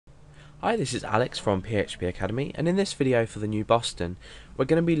Hi, this is Alex from PHP Academy, and in this video for the new Boston, we're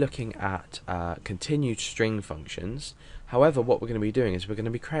going to be looking at continued string functions. However, what we're going to be doing is we're going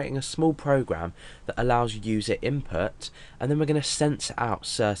to be creating a small program that allows user input, and then we're going to censor out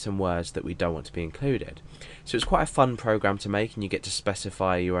certain words that we don't want to be included. So it's quite a fun program to make, and you get to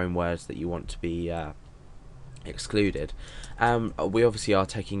specify your own words that you want to be excluded. We obviously are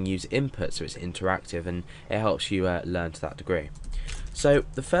taking user input, so it's interactive and it helps you learn to that degree. So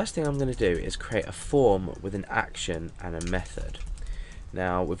the first thing I'm going to do is create a form with an action and a method.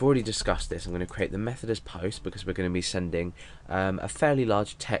 Now we've already discussed this. I'm going to create the method as post because we're going to be sending a fairly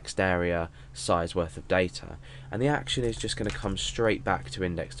large text area size worth of data, and the action is just going to come straight back to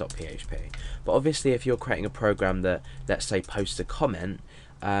index.php. But obviously if you're creating a program that, let's say, posts a comment,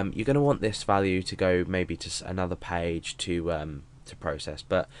 you're going to want this value to go maybe to another page to process,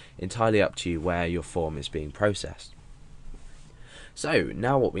 but entirely up to you where your form is being processed. So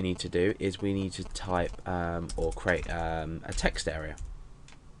now what we need to do is we need to type or create a text area.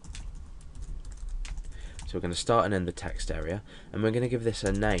 So we're going to start and end the text area, and we're going to give this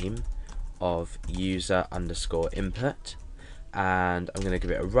a name of user underscore input, and I'm going to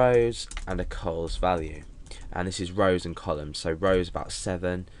give it a rows and a cols value, and this is rows and columns. So rows about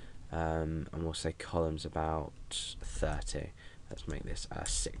 7 and we'll say columns about 30. Let's make this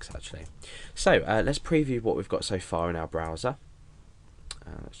 6 actually. So let's preview what we've got so far in our browser.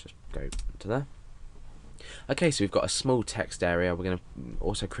 Let's just go to there. Okay, so we've got a small text area. We're going to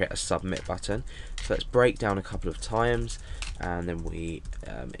also create a submit button. So let's break down a couple of times, and then we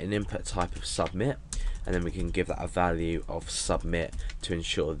an input type of submit, and then we can give that a value of submit to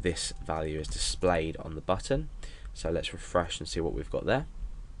ensure this value is displayed on the button. So let's refresh and see what we've got there.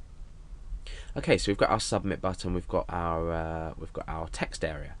 Okay, so we've got our submit button, we've got our text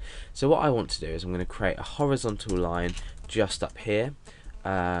area. So what I want to do is I'm going to create a horizontal line just up here,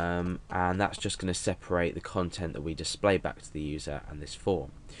 and that's just going to separate the content that we display back to the user and this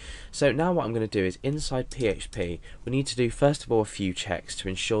form. So now what I'm going to do is inside PHP we need to do first of all a few checks to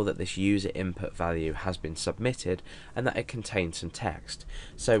ensure that this user input value has been submitted and that it contains some text.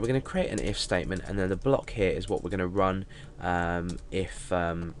 So we're going to create an if statement, and then the block here is what we're going to run if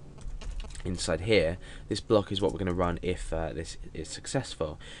inside here, this block is what we're going to run if this is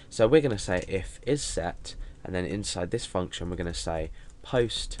successful. So we're going to say if is set, and then inside this function we're going to say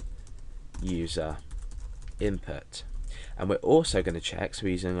post user input, and we're also going to check, so we're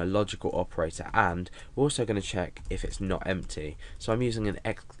using a logical operator, and we're also going to check if it's not empty. So I'm using an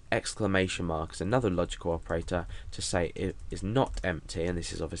exclamation mark as another logical operator to say it is not empty, and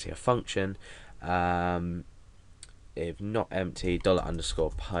this is obviously a function. If not empty,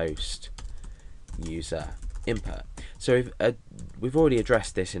 $_post user input. So we've already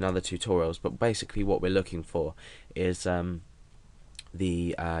addressed this in other tutorials, but basically what we're looking for is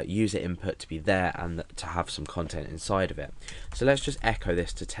the user input to be there and to have some content inside of it. So let's just echo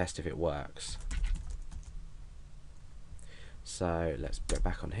this to test if it works. So let's go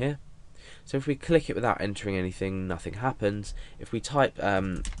back on here. So if we click it without entering anything, nothing happens. If we type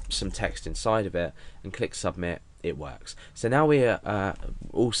some text inside of it and click submit, it works. So now we are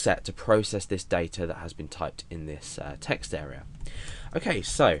all set to process this data that has been typed in this text area. Okay,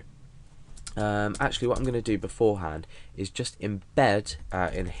 so actually what I'm going to do beforehand is just embed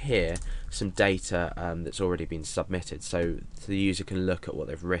in here some data that's already been submitted, so the user can look at what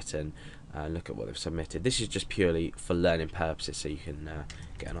they've written, look at what they've submitted. This is just purely for learning purposes, so you can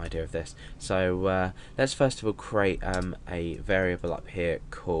get an idea of this. So let's first of all create a variable up here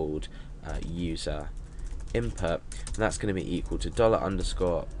called user input, and that's going to be equal to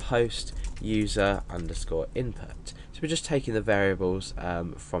 $_post user underscore input. So we're just taking the variables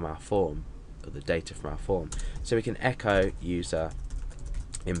from our form, or the data from our form, so we can echo user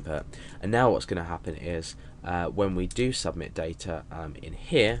input. And now what's going to happen is when we do submit data in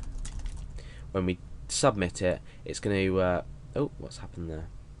here, when we submit it, it's going to oh, what's happened there?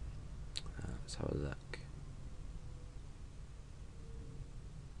 Let's have a look.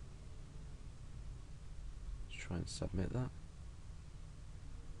 Try and submit that.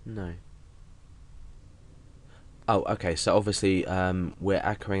 No. Oh, okay, so obviously we're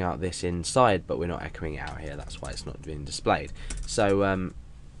echoing out this inside, but we're not echoing it out here. That's why it's not being displayed. So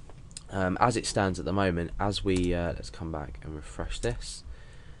as it stands at the moment, as we let's come back and refresh this.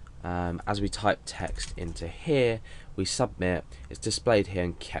 As we type text into here, we submit, it's displayed here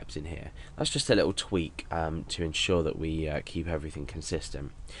and kept in here. That's just a little tweak to ensure that we keep everything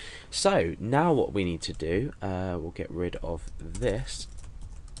consistent. So now what we need to do, we'll get rid of this,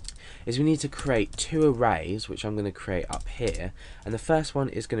 is we need to create 2 arrays, which I'm going to create up here, and the first one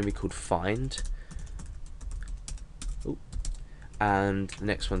is going to be called find. Ooh. and the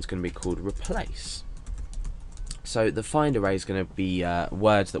next one's going to be called replace. So the find array is going to be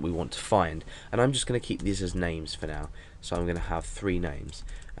words that we want to find, and I'm just going to keep these as names for now. So I'm going to have 3 names,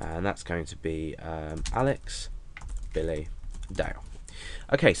 and that's going to be Alex, Billy, Dale.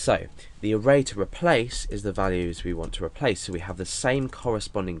 Okay, so the array to replace is the values we want to replace. So we have the same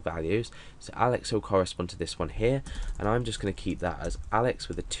corresponding values. So Alex will correspond to this one here, and I'm just going to keep that as Alex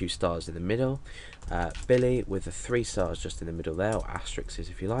with the 2 stars in the middle, Billy with the 3 stars just in the middle there, or asterisks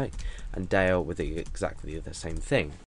if you like, and Dale with exactly the same thing.